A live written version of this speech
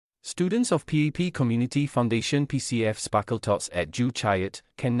Students of PAP Community Foundation PCF Sparkletots at Joo Chiat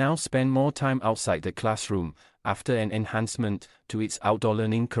can now spend more time outside the classroom after an enhancement to its outdoor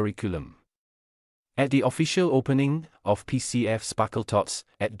learning curriculum. At the official opening of PCF Sparkletots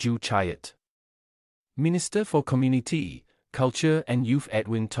at Joo Chiat, Minister for Community, Culture and Youth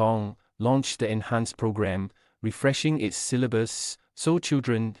Edwin Tong launched the enhanced program, refreshing its syllabus so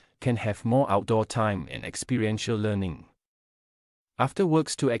children can have more outdoor time and experiential learning. After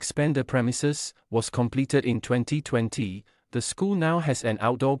works to expand the premises was completed in 2020, the school now has an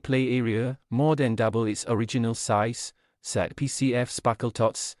outdoor play area more than double its original size, said PCF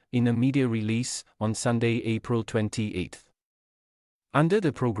Sparkletots in a media release on Sunday, April 28. Under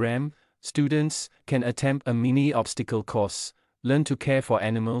the program, students can attempt a mini obstacle course, learn to care for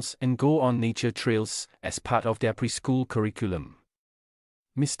animals and go on nature trails as part of their preschool curriculum.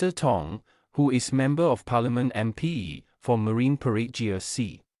 Mr. Tong, who is Member of Parliament MP for Marine Parade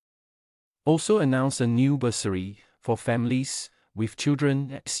GRC, also announced a new bursary for families with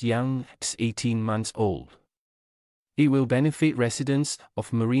children as young as 18 months old. It will benefit residents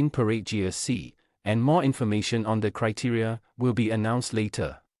of Marine Parade GRC, and more information on the criteria will be announced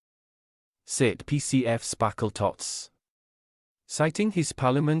later, said PCF Sparkletots. Citing his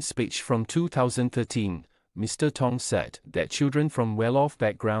Parliament speech from 2013, Mr. Tong said that children from well-off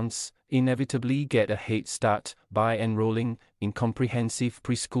backgrounds inevitably get a head start by enrolling in comprehensive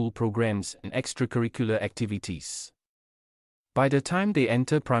preschool programs and extracurricular activities. By the time they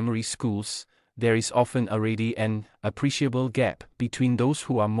enter primary schools, there is often already an appreciable gap between those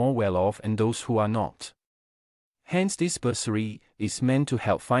who are more well-off and those who are not. Hence, this bursary is meant to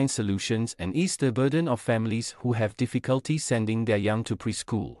help find solutions and ease the burden of families who have difficulty sending their young to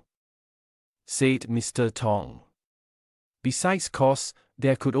preschool, said Mr. Tong. Besides costs,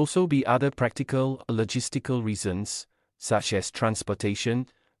 there could also be other practical or logistical reasons, such as transportation,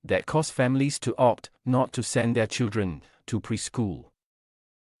 that cause families to opt not to send their children to preschool.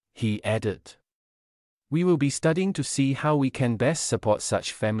 He added, "We will be studying to see how we can best support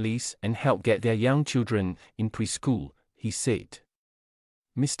such families and help get their young children in preschool," he said.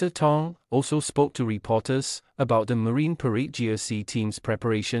 Mr. Tong also spoke to reporters about the Marine Parade GRC team's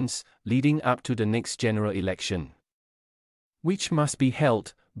preparations leading up to the next general election, which must be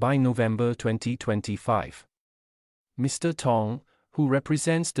held by November 2025. Mr. Tong, who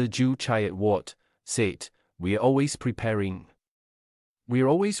represents the Joo Chiat ward, said, "We are always preparing. We are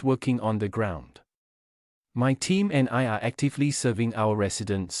always working on the ground. My team and I are actively serving our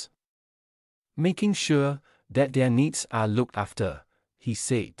residents, making sure that their needs are looked after," he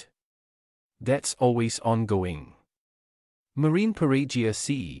said. "That's always ongoing." Marine Parade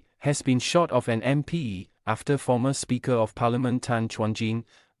GRC has been short of an MP after former Speaker of Parliament Tan Chuan Jin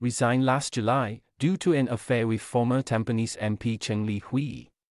resigned last July due to an affair with former Tampines MP Cheng Li Hui.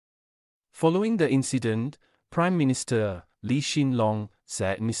 Following the incident, Prime Minister Lee Hsien Loong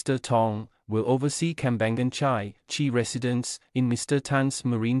said Mr. Tong will oversee Kembangan Chai Chi residents in Mr. Tan's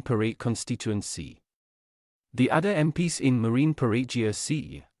Marine Parade constituency. The other MPs in Marine Parade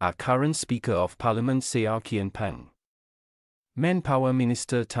GRC are current Speaker of Parliament Seah Kian Pang, Manpower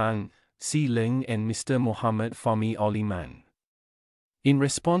Minister Tan Si Leung and Mr. Muhammad Fahmi Oliman. In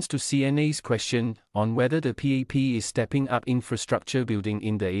response to CNA's question on whether the PAP is stepping up infrastructure building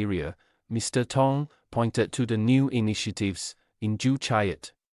in the area, Mr. Tong pointed to the new initiatives in Joo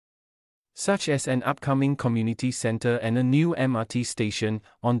Chiat, such as an upcoming community center and a new MRT station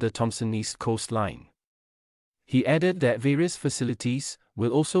on the Thomson East Coast Line. He added that various facilities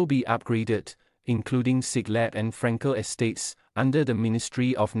will also be upgraded, including Siglap and Frankel estates, under the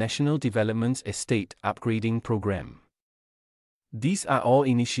Ministry of National Development's Estate Upgrading Program. These are all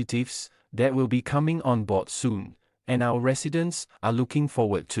initiatives that will be coming on board soon, and our residents are looking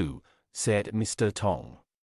forward to, said Mr. Tong.